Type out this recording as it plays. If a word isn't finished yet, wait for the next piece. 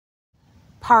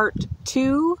part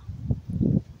 2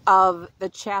 of the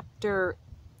chapter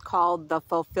called The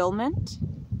Fulfillment,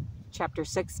 chapter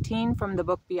 16 from the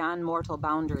book Beyond Mortal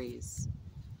Boundaries.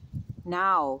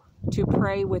 Now, to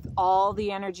pray with all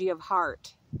the energy of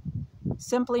heart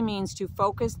simply means to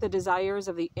focus the desires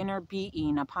of the inner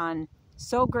being upon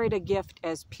so great a gift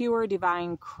as pure,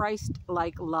 divine,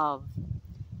 Christ-like love.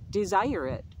 Desire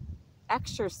it.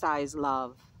 Exercise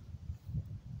love.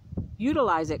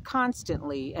 Utilize it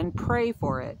constantly and pray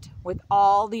for it with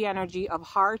all the energy of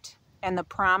heart, and the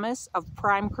promise of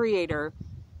Prime Creator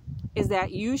is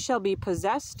that you shall be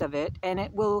possessed of it and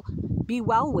it will be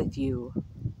well with you.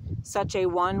 Such a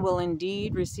one will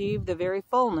indeed receive the very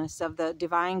fullness of the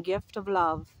divine gift of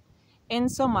love,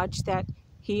 insomuch that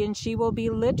he and she will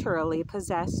be literally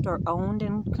possessed or owned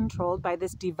and controlled by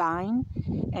this divine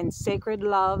and sacred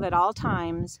love at all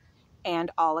times and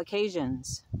all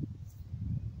occasions.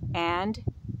 And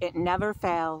it never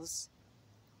fails.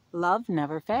 Love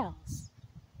never fails.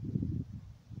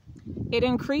 It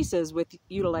increases with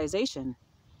utilization.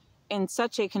 In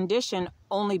such a condition,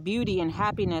 only beauty and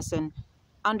happiness and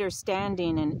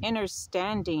understanding and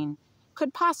understanding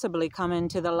could possibly come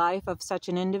into the life of such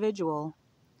an individual.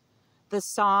 The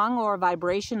song or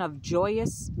vibration of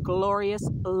joyous, glorious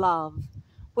love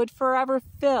would forever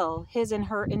fill his and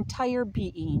her entire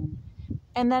being,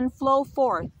 and then flow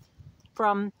forth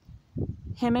from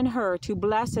him and her to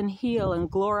bless and heal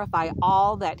and glorify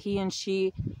all that he and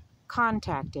she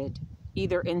contacted,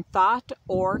 either in thought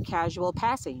or casual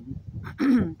passing.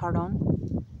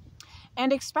 Pardon.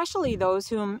 And especially those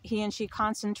whom he and she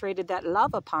concentrated that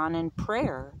love upon in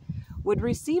prayer would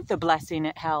receive the blessing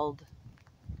it held.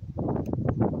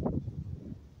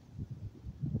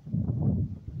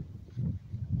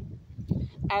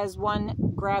 As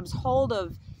one grabs hold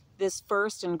of this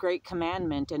first and great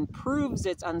commandment and proves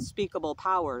its unspeakable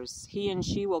powers, he and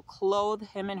she will clothe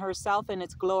him and herself in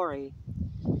its glory.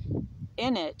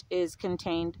 In it is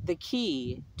contained the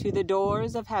key to the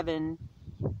doors of heaven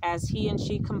as he and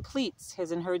she completes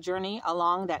his and her journey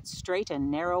along that straight and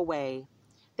narrow way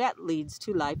that leads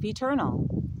to life eternal,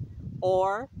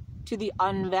 or to the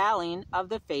unveiling of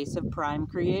the face of Prime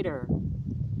Creator.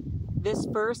 This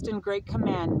first and great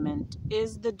commandment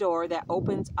is the door that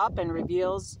opens up and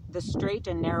reveals the straight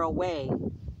and narrow way,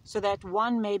 so that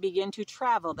one may begin to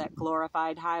travel that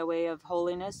glorified highway of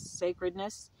holiness,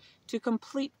 sacredness, to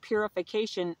complete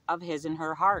purification of his and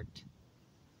her heart.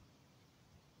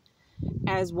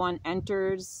 As one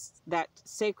enters that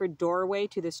sacred doorway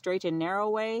to the straight and narrow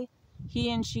way,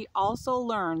 he and she also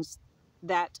learns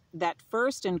that that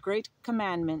first and great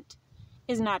commandment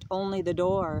is not only the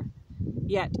door,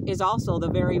 yet is also the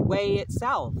very way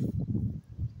itself.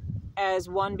 As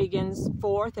one begins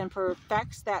forth and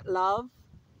perfects that love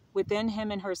within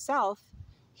him and herself,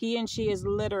 he and she is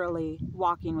literally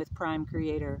walking with Prime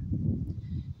Creator.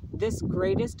 This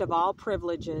greatest of all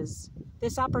privileges,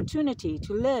 this opportunity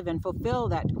to live and fulfill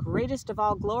that greatest of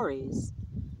all glories,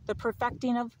 the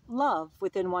perfecting of love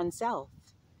within oneself,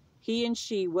 he and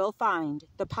she will find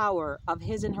the power of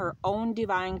his and her own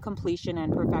divine completion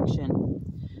and perfection.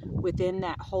 Within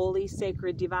that holy,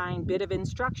 sacred, divine bit of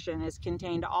instruction is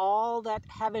contained all that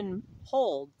heaven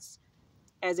holds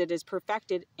as it is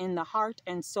perfected in the heart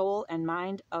and soul and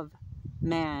mind of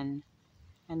man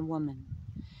and woman.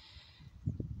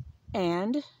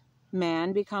 And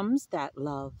man becomes that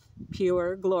love,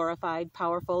 pure, glorified,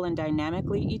 powerful, and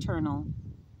dynamically eternal.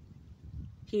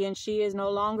 He and she is no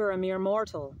longer a mere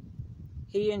mortal.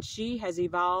 He and she has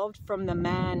evolved from the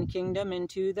man kingdom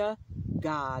into the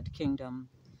God kingdom,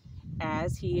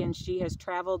 as he and she has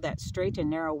traveled that straight and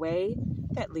narrow way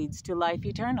that leads to life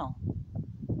eternal.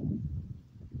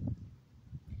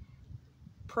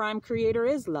 Prime Creator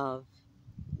is love.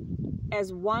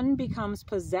 As one becomes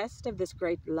possessed of this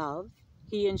great love,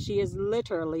 he and she is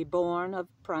literally born of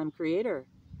Prime Creator,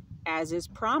 as is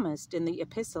promised in the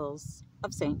epistles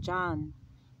of St. John,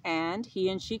 and he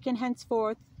and she can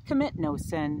henceforth commit no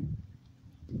sin.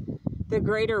 The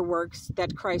greater works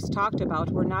that Christ talked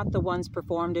about were not the ones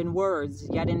performed in words,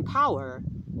 yet in power,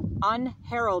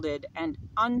 unheralded and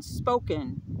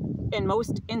unspoken in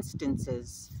most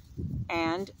instances,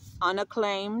 and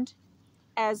unacclaimed,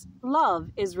 as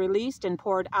love is released and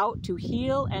poured out to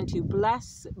heal and to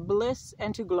bless, bliss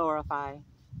and to glorify.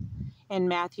 In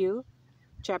Matthew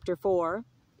chapter 4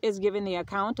 is given the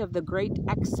account of the great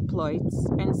exploits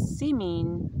and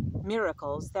seeming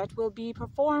miracles that will be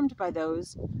performed by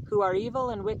those who are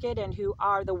evil and wicked and who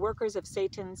are the workers of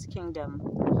Satan's kingdom,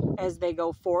 as they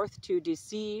go forth to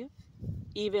deceive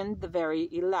even the very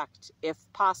elect, if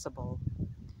possible.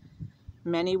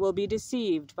 Many will be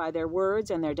deceived by their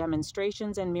words and their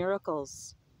demonstrations and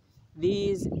miracles.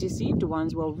 These deceived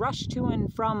ones will rush to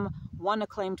and from one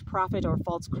acclaimed prophet or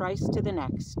false Christ to the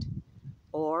next.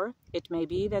 Or it may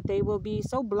be that they will be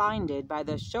so blinded by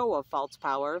the show of false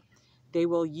power, they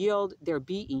will yield their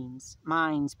beings,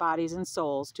 minds, bodies, and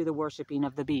souls to the worshiping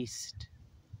of the beast.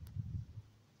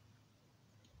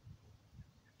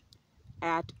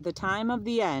 At the time of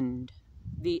the end,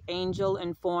 the angel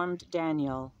informed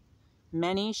Daniel,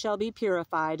 many shall be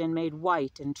purified and made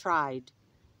white and tried,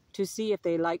 to see if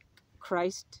they, like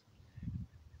Christ,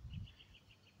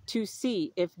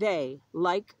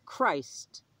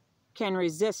 can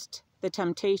resist the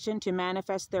temptation to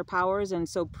manifest their powers and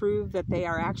so prove that they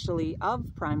are actually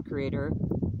of Prime Creator,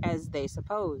 as they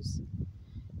suppose.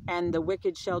 And the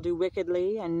wicked shall do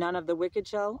wickedly, and none of the wicked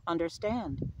shall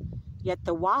understand. Yet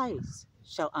the wise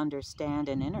shall understand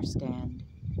and understand.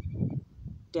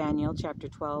 Daniel chapter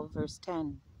 12, verse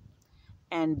 10.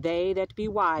 And they that be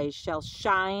wise shall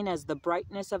shine as the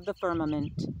brightness of the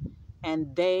firmament,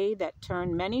 and they that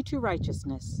turn many to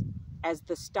righteousness as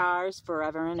the stars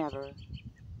forever and ever.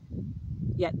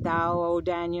 Yet thou, O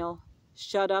Daniel,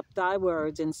 shut up thy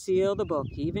words and seal the book,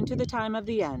 even to the time of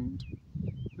the end.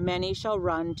 Many shall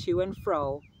run to and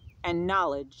fro, and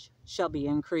knowledge shall be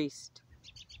increased.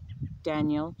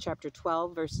 Daniel chapter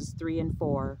 12, verses 3 and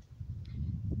 4.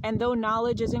 And though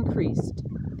knowledge is increased,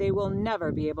 they will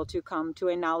never be able to come to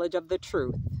a knowledge of the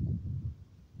truth.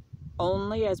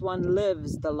 Only as one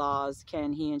lives the laws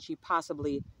can he and she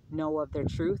possibly know of their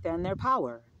truth and their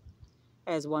power.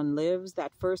 As one lives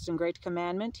that first and great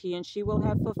commandment, he and she will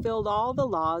have fulfilled all the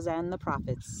laws and the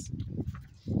prophets.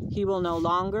 He will no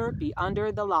longer be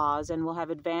under the laws and will have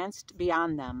advanced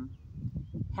beyond them.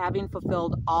 Having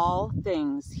fulfilled all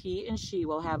things, he and she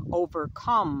will have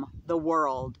overcome the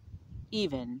world,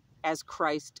 even as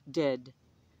Christ did.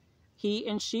 He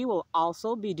and she will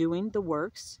also be doing the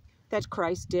works that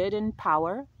Christ did in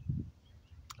power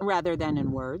rather than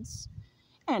in words.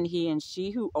 And he and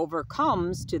she who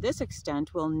overcomes to this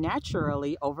extent will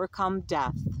naturally overcome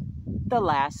death, the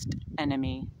last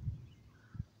enemy.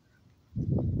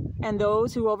 And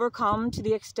those who overcome to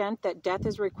the extent that death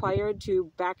is required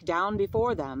to back down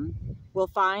before them will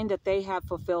find that they have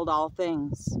fulfilled all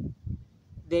things.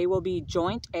 They will be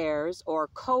joint heirs or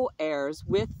co-heirs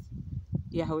with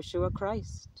Yahushua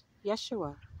Christ,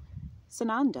 Yeshua,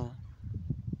 Sananda.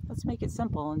 Let's make it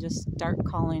simple and just start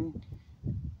calling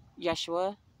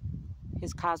Yeshua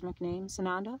his cosmic name,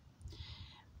 Sananda.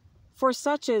 For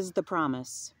such is the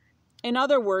promise. In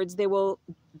other words, they will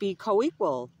be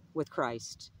co-equal with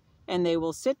Christ, and they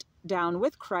will sit down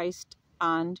with Christ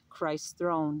on Christ's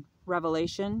throne.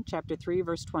 Revelation chapter 3,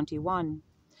 verse 21.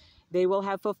 They will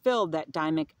have fulfilled that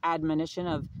dynamic admonition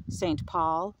of St.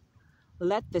 Paul,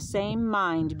 let the same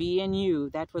mind be in you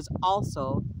that was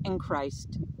also in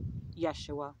Christ,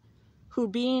 Yeshua, who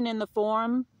being in the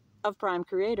form of Prime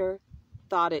Creator,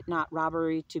 thought it not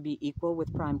robbery to be equal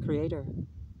with Prime Creator.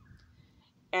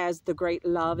 As the great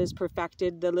love is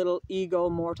perfected, the little ego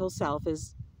mortal self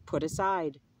is put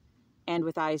aside, and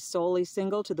with eyes solely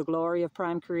single to the glory of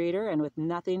Prime Creator, and with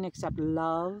nothing except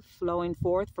love flowing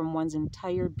forth from one's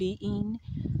entire being,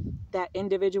 that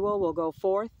individual will go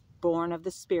forth, born of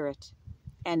the Spirit,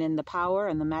 and in the power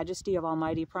and the majesty of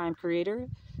Almighty Prime Creator,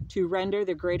 to render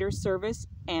the greater service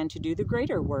and to do the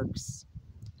greater works.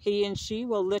 He and she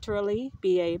will literally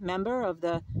be a member of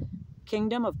the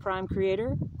kingdom of Prime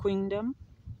Creator, queendom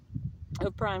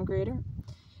of Prime Creator.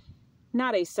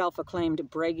 Not a self-acclaimed,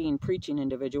 bragging, preaching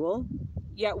individual,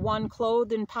 yet one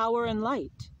clothed in power and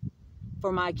light.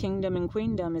 For my kingdom and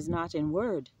queendom is not in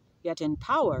word, yet in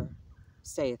power,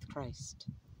 saith Christ.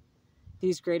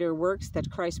 These greater works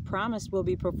that Christ promised will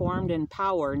be performed in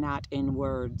power, not in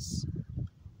words.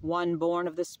 One born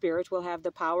of the Spirit will have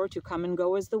the power to come and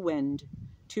go as the wind,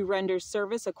 to render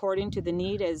service according to the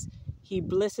need as he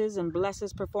blisses and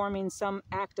blesses, performing some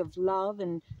act of love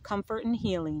and comfort and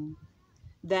healing.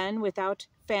 Then, without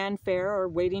fanfare or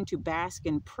waiting to bask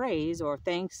in praise or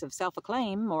thanks of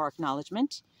self-acclaim or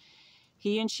acknowledgement,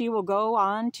 he and she will go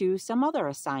on to some other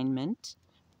assignment,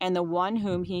 and the one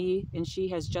whom he and she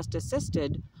has just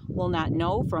assisted will not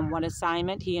know from what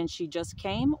assignment he and she just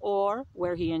came or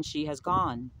where he and she has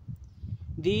gone.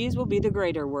 These will be the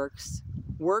greater works,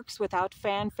 works without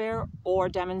fanfare or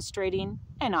demonstrating,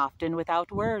 and often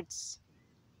without words.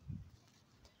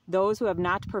 Those who have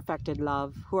not perfected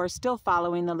love, who are still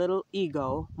following the little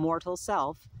ego, mortal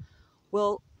self,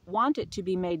 will want it to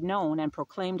be made known and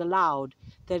proclaimed aloud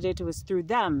that it was through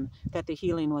them that the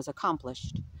healing was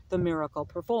accomplished, the miracle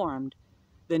performed,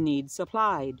 the need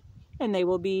supplied, and they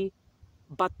will be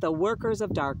but the workers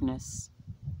of darkness.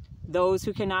 Those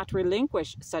who cannot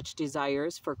relinquish such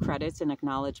desires for credits and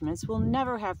acknowledgments will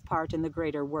never have part in the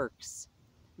greater works.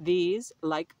 These,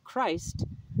 like Christ,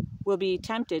 will be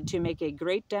tempted to make a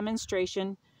great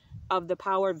demonstration of the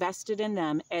power vested in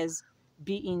them as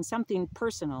being something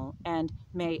personal, and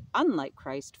may, unlike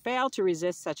Christ, fail to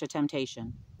resist such a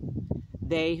temptation.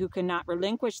 They who cannot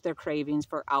relinquish their cravings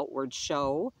for outward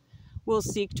show will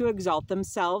seek to exalt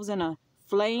themselves in a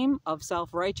flame of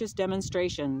self-righteous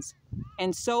demonstrations,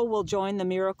 and so will join the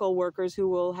miracle workers who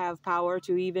will have power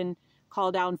to even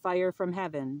call down fire from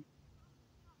heaven.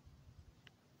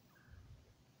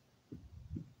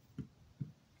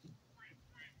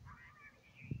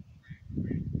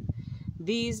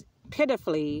 These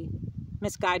pitifully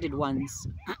misguided ones,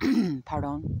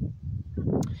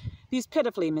 These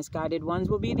pitifully misguided ones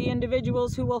will be the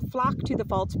individuals who will flock to the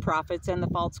false prophets and the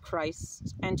false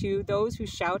Christs, and to those who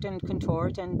shout and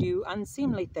contort and do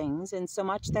unseemly things,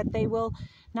 insomuch that they will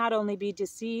not only be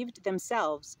deceived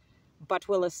themselves, but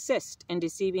will assist in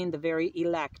deceiving the very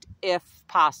elect, if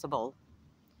possible.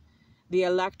 The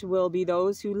elect will be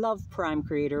those who love Prime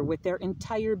Creator with their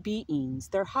entire beings,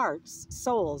 their hearts,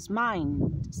 souls,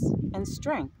 minds, and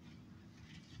strength.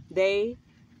 They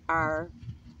are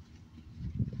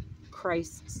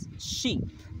Christ's sheep,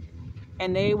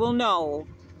 and they will know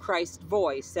Christ's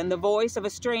voice, and the voice of a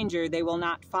stranger they will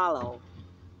not follow.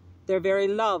 Their very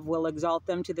love will exalt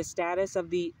them to the status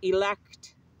of the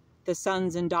elect, the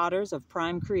sons and daughters of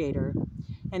Prime Creator.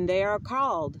 And they are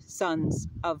called sons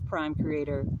of Prime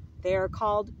Creator. They are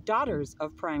called daughters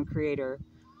of Prime Creator,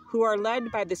 who are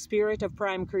led by the Spirit of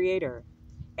Prime Creator.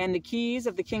 And the keys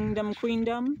of the kingdom,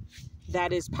 queendom,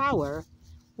 that is power,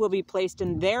 will be placed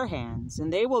in their hands,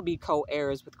 and they will be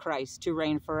co-heirs with Christ to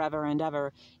reign forever and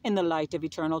ever in the light of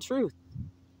eternal truth.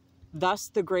 Thus,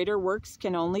 the greater works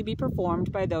can only be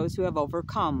performed by those who have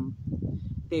overcome.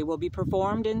 They will be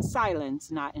performed in silence,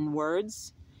 not in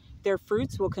words. Their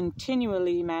fruits will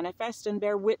continually manifest and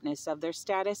bear witness of their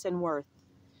status and worth.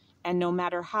 And no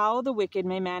matter how the wicked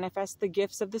may manifest the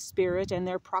gifts of the Spirit and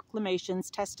their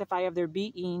proclamations testify of their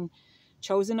being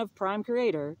chosen of Prime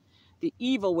Creator, the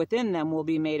evil within them will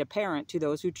be made apparent to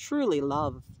those who truly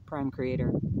love Prime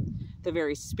Creator. The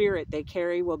very spirit they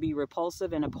carry will be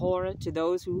repulsive and abhorrent to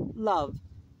those who love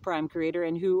Prime Creator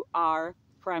and who are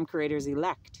Prime Creator's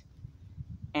elect.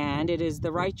 And it is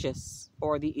the righteous,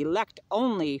 or the elect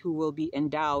only, who will be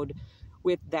endowed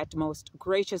with that most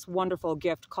gracious, wonderful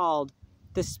gift called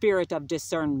the spirit of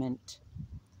discernment.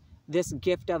 This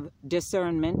gift of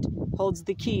discernment holds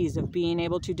the keys of being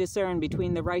able to discern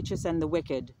between the righteous and the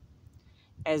wicked.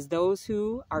 As those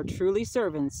who are truly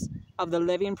servants of the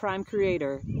living Prime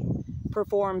Creator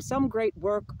perform some great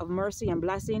work of mercy and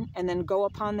blessing and then go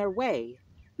upon their way,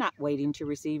 not waiting to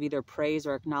receive either praise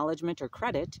or acknowledgement or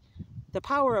credit, the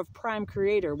power of Prime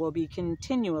Creator will be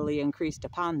continually increased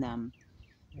upon them.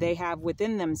 They have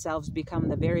within themselves become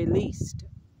the very least,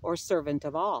 or servant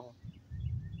of all.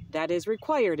 That is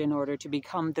required in order to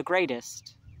become the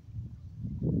greatest.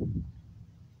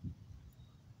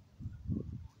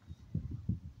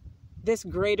 This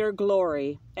greater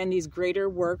glory and these greater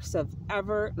works of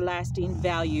everlasting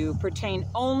value pertain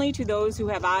only to those who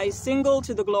have eyes single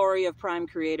to the glory of Prime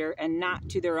Creator and not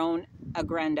to their own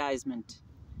aggrandizement.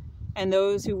 And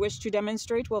those who wish to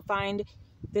demonstrate will find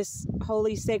this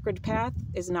holy sacred path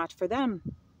is not for them.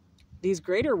 These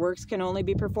greater works can only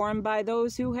be performed by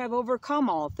those who have overcome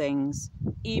all things,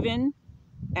 even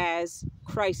as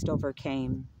Christ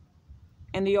overcame.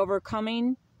 And the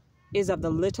overcoming is of the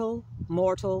little,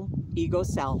 mortal, ego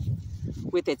self,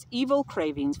 with its evil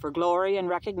cravings for glory and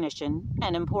recognition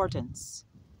and importance.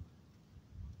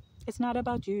 It's not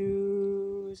about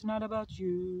you, it's not about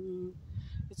you,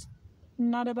 it's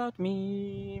not about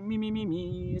me,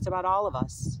 me. It's about all of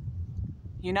us,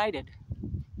 united.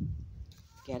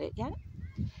 Get it yet?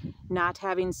 Not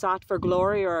having sought for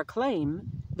glory or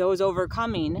acclaim, those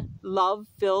overcoming,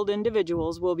 love-filled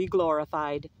individuals will be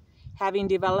glorified. Having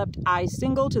developed eyes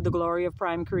single to the glory of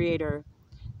Prime Creator,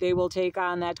 they will take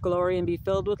on that glory and be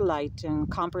filled with light and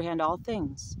comprehend all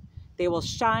things. They will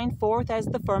shine forth as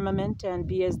the firmament and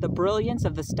be as the brilliance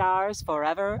of the stars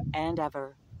forever and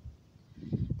ever.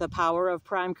 The power of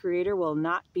Prime Creator will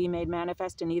not be made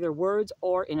manifest in either words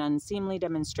or in unseemly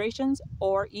demonstrations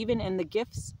or even in the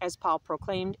gifts, as Paul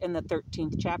proclaimed in the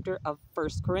 13th chapter of 1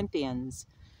 Corinthians.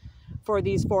 For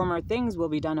these former things will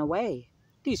be done away,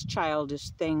 these childish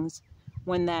things,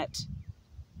 when that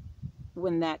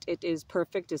it is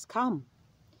perfect is come.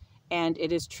 And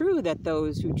it is true that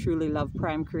those who truly love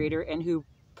Prime Creator and who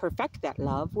perfect that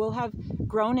love will have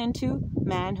grown into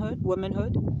manhood,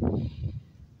 womanhood,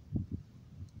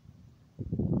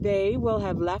 They will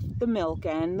have left the milk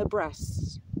and the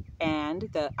breasts and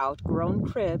the outgrown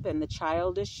crib and the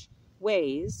childish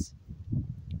ways,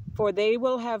 for they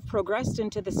will have progressed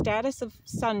into the status of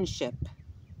sonship,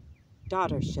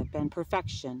 daughtership, and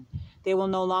perfection. They will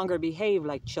no longer behave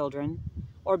like children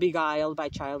or beguiled by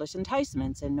childish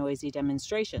enticements and noisy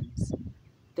demonstrations.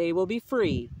 They will be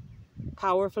free,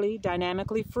 powerfully,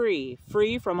 dynamically free,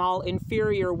 free from all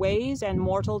inferior ways and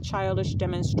mortal childish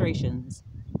demonstrations.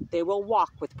 They will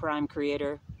walk with Prime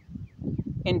Creator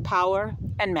in power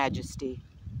and majesty.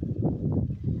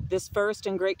 This first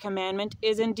and great commandment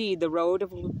is indeed the road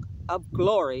of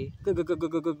glory.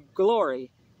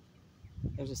 Glory.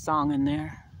 There's a song in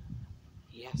there.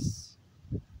 Yes.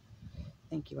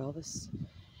 Thank you, Elvis.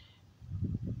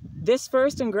 This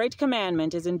first and great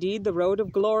commandment is indeed the road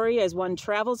of glory as one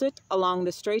travels it along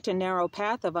the straight and narrow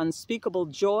path of unspeakable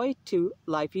joy to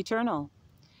life eternal.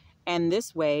 And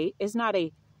this way is not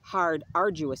a hard,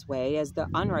 arduous way as the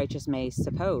unrighteous may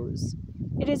suppose.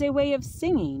 It is a way of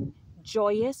singing,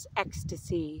 joyous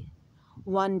ecstasy.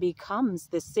 One becomes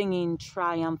the singing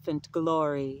triumphant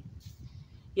glory.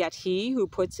 Yet he who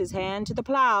puts his hand to the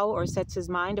plow or sets his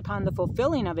mind upon the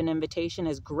fulfilling of an invitation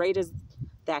as great as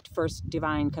that first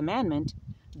divine commandment,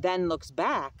 then looks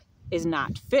back, is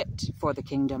not fit for the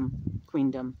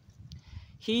queendom.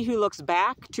 He who looks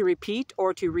back to repeat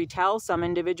or to retell some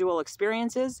individual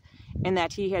experiences in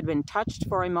that he had been touched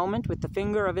for a moment with the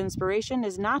finger of inspiration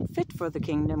is not fit for the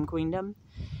queendom.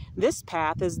 This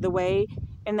path is the way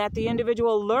in that the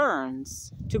individual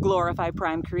learns to glorify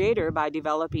Prime Creator by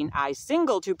developing I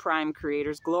single to Prime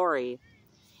Creator's glory.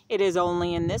 It is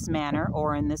only in this manner,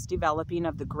 or in this developing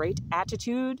of the great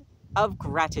attitude of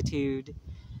gratitude,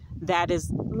 that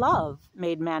is love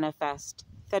made manifest,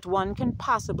 that one can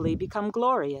possibly become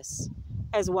glorious.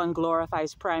 As one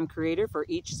glorifies Prime Creator for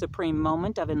each supreme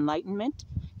moment of enlightenment,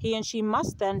 he and she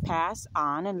must then pass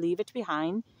on and leave it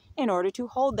behind in order to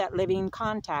hold that living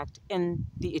contact in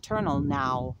the eternal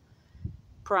now.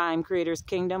 Prime Creator's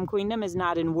queendom is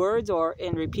not in words or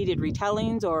in repeated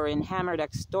retellings or in hammered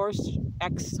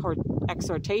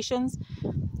exhortations,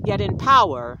 yet in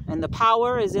power, and the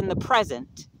power is in the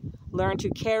present. Learn to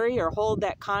carry or hold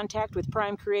that contact with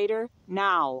Prime Creator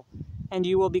now, and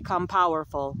you will become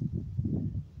powerful.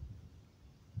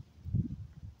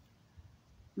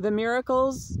 The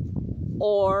miracles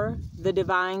or the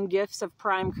divine gifts of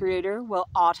Prime Creator will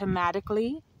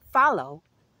automatically follow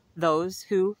those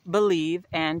who believe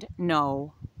and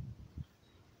know.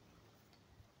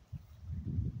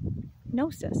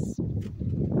 Gnosis.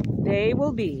 They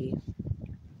will be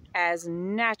as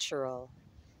natural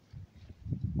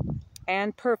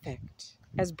and perfect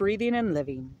as breathing and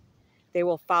living. They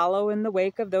will follow in the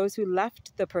wake of those who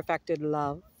left the perfected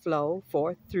love flow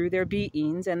forth through their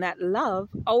beings, and that love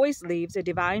always leaves a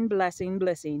divine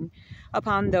blessing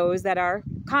upon those that are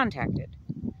contacted.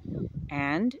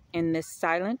 And in this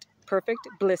silent, perfect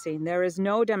blessing, there is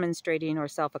no demonstrating or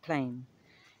self-acclaim.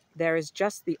 There is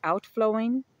just the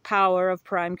outflowing power of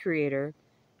Prime Creator,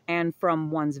 and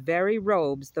from one's very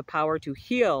robes, the power to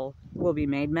heal will be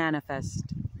made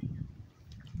manifest.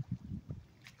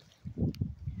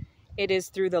 It is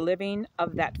through the living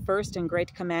of that first and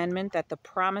great commandment that the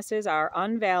promises are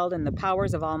unveiled and the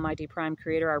powers of Almighty Prime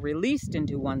Creator are released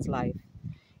into one's life.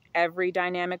 Every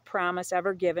dynamic promise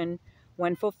ever given,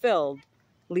 when fulfilled,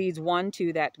 leads one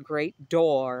to that great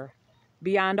door,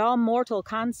 beyond all mortal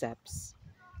concepts.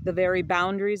 The very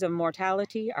boundaries of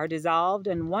mortality are dissolved,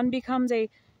 and one becomes a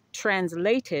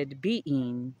translated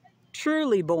being,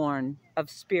 truly born of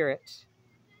spirit,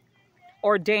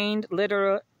 ordained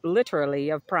literally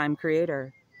of Prime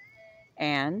Creator,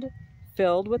 and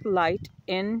filled with light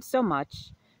in so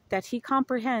much that he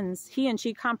and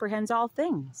she comprehends all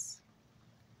things.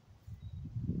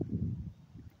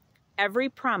 Every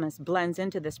promise blends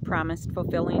into this promised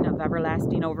fulfilling of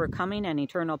everlasting overcoming and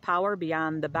eternal power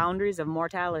beyond the boundaries of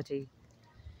mortality.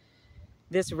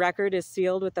 This record is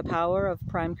sealed with the power of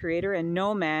Prime Creator, and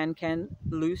no man can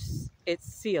loose its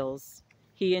seals.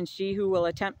 He and she who will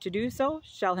attempt to do so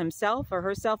shall himself or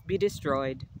herself be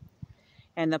destroyed.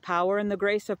 And the power and the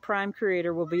grace of Prime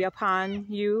Creator will be upon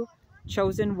you,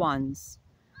 chosen ones,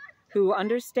 who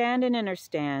understand and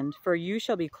understand, for you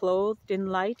shall be clothed in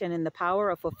light and in the power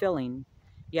of fulfilling.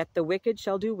 Yet the wicked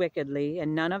shall do wickedly,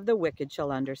 and none of the wicked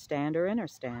shall understand or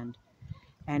understand.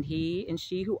 And he and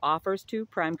she who offers to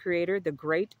Prime Creator the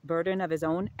great burden of his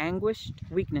own anguished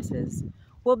weaknesses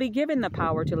will be given the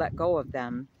power to let go of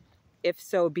them, if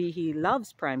so be he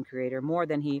loves Prime Creator more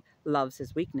than he loves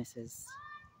his weaknesses,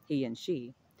 he and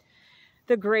she.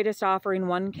 The greatest offering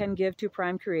one can give to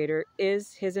Prime Creator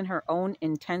is his and her own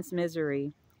intense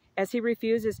misery, as he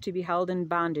refuses to be held in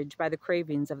bondage by the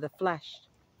cravings of the flesh.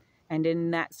 And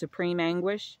in that supreme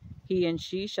anguish, he and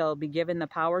she shall be given the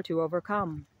power to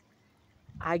overcome.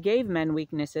 I gave men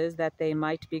weaknesses that they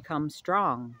might become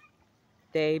strong.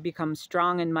 They become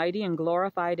strong and mighty and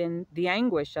glorified in the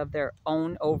anguish of their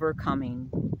own overcoming.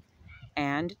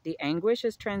 And the anguish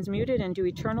is transmuted into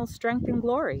eternal strength and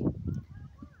glory.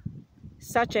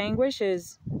 Such anguish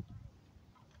as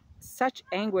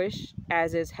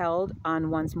is held on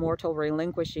one's mortal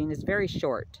relinquishing is very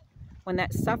short. When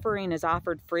that suffering is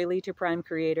offered freely to Prime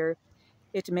Creator,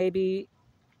 it may be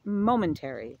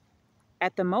momentary.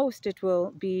 At the most, it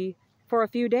will be for a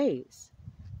few days.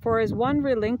 For as one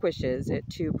relinquishes it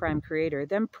to Prime Creator,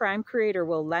 then Prime Creator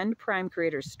will lend Prime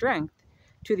Creator's strength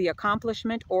to the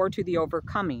accomplishment or to the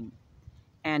overcoming.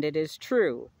 And it is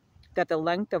true that the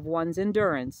length of one's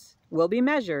endurance will be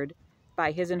measured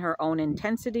by his and her own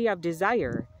intensity of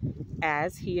desire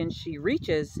as he and she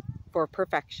reaches for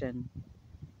perfection.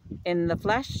 In the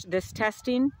flesh, this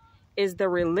testing is the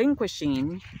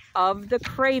relinquishing of the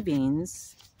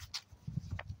cravings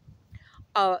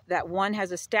that one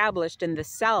has established in the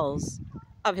cells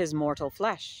of his mortal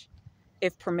flesh.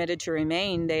 If permitted to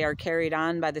remain, they are carried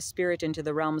on by the spirit into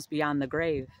the realms beyond the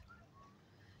grave.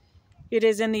 It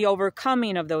is in the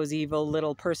overcoming of those evil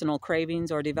little personal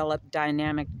cravings or developed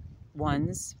dynamic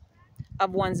ones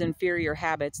of one's inferior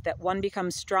habits that one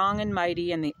becomes strong and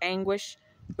mighty, and the anguish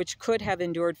which could have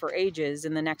endured for ages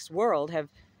in the next world have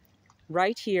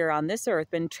right here on this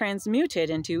earth been transmuted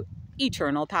into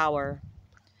eternal power.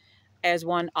 As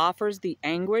one offers the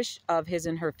anguish of his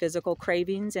and her physical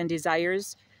cravings and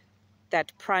desires,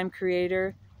 that Prime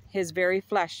Creator, his very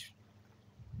flesh,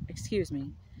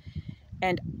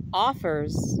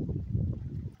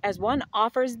 as one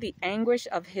offers the anguish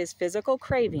of his physical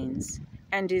cravings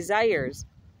and desires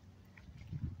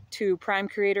to Prime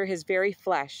Creator, his very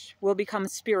flesh will become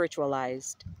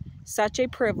spiritualized. Such a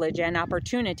privilege and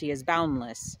opportunity is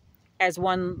boundless. As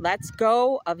one lets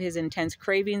go of his intense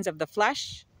cravings of the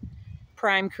flesh,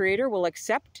 Prime Creator will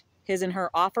accept his and her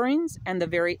offerings, and the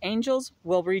very angels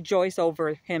will rejoice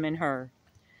over him and her.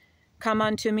 Come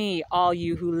unto me, all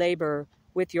you who labor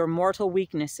with your mortal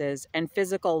weaknesses and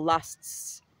physical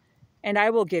lusts, and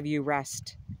I will give you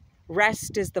rest.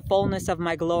 Rest is the fullness of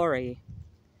my glory.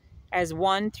 As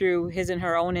one, through his and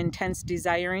her own intense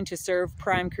desiring to serve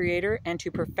Prime Creator and to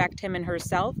perfect him and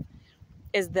herself,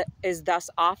 is thus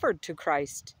offered to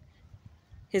Christ,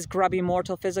 his grubby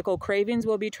mortal physical cravings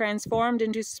will be transformed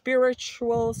into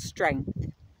spiritual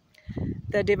strength.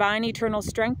 The divine eternal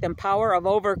strength and power of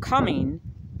overcoming.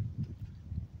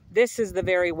 This is the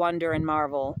very wonder and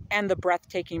marvel and the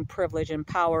breathtaking privilege and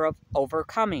power of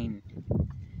overcoming.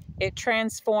 It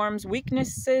transforms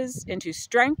weaknesses into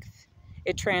strength.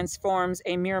 It transforms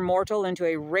a mere mortal into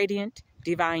a radiant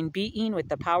divine being with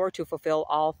the power to fulfill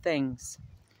all things.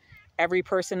 Every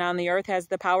person on the earth has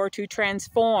the power to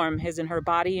transform his and her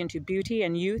body into beauty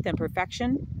and youth and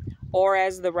perfection, or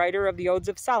as the writer of the Odes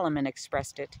of Solomon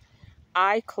expressed it,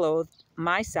 I clothed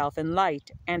myself in light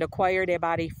and acquired a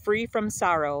body free from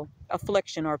sorrow,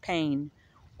 affliction, or pain,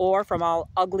 or from all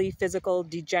ugly physical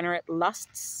degenerate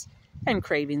lusts and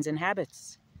cravings and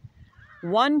habits.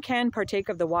 One can partake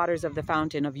of the waters of the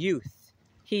fountain of youth.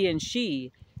 He and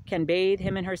she can bathe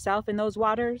him and herself in those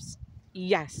waters.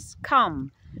 Yes,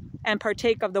 come and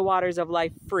partake of the waters of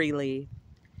life freely.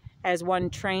 As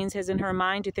one trains his and her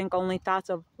mind to think only thoughts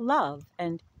of love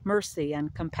and mercy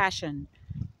and compassion,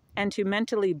 and to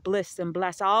mentally bliss and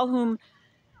bless all whom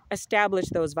establish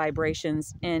those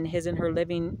vibrations in his and her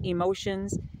living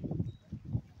emotions.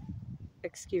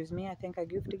 I think I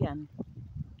goofed again.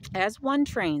 As one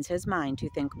trains his mind to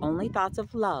think only thoughts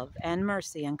of love and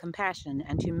mercy and compassion,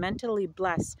 and to mentally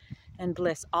bless and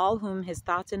bliss all whom his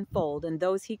thoughts enfold and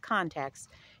those he contacts,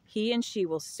 he and she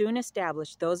will soon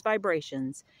establish those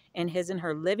vibrations in his and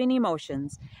her living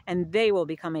emotions, and they will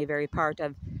become a very part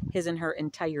of his and her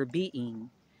entire being.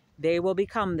 They will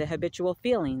become the habitual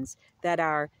feelings that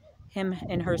are him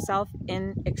and herself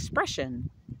in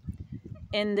expression.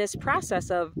 In this process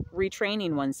of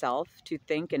retraining oneself to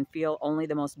think and feel only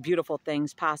the most beautiful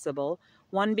things possible,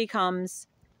 one becomes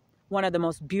one of the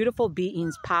most beautiful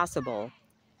beings possible.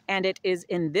 And it is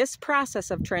in this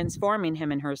process of transforming him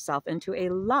and herself into a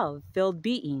love-filled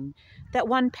being that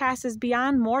one passes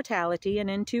beyond mortality and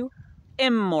into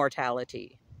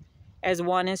immortality. As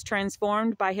one is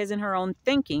transformed by his and her own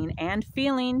thinking and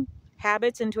feeling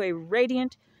habits into a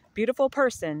radiant, beautiful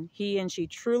person, he and she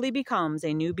truly becomes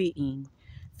a new being,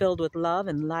 filled with love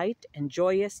and light and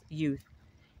joyous youth.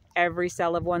 Every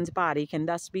cell of one's body can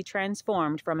thus be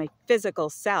transformed from a physical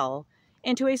cell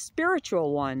into a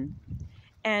spiritual one.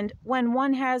 And when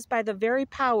one has, by the very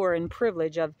power and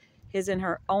privilege of his and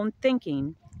her own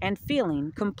thinking and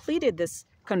feeling, completed this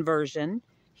conversion,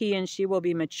 he and she will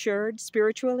be matured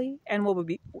spiritually and will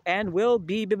be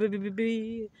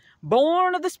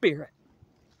born of the Spirit.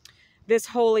 This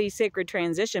holy, sacred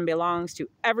transition belongs to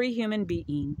every human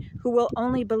being who will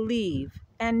only believe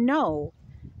and know,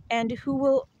 and who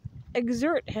will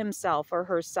exert himself or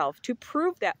herself to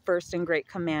prove that first and great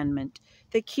commandment,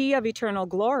 the key of eternal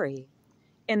glory.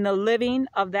 In the living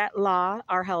of that law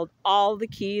are held all the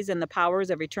keys and the powers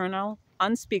of eternal,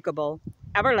 unspeakable,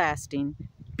 everlasting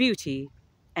beauty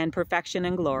and perfection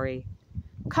and glory.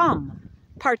 Come,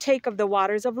 partake of the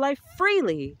waters of life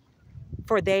freely,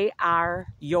 for they are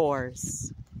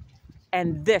yours.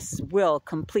 And this will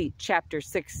complete chapter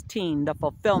 16, the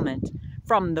fulfillment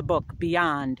from the book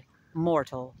Beyond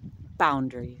Mortal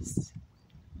Boundaries.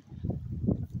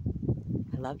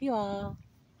 I love you all.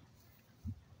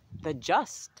 The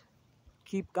just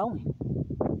keep going.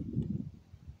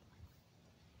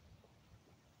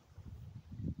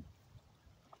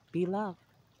 Be loved.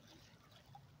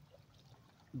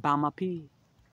 Bama P.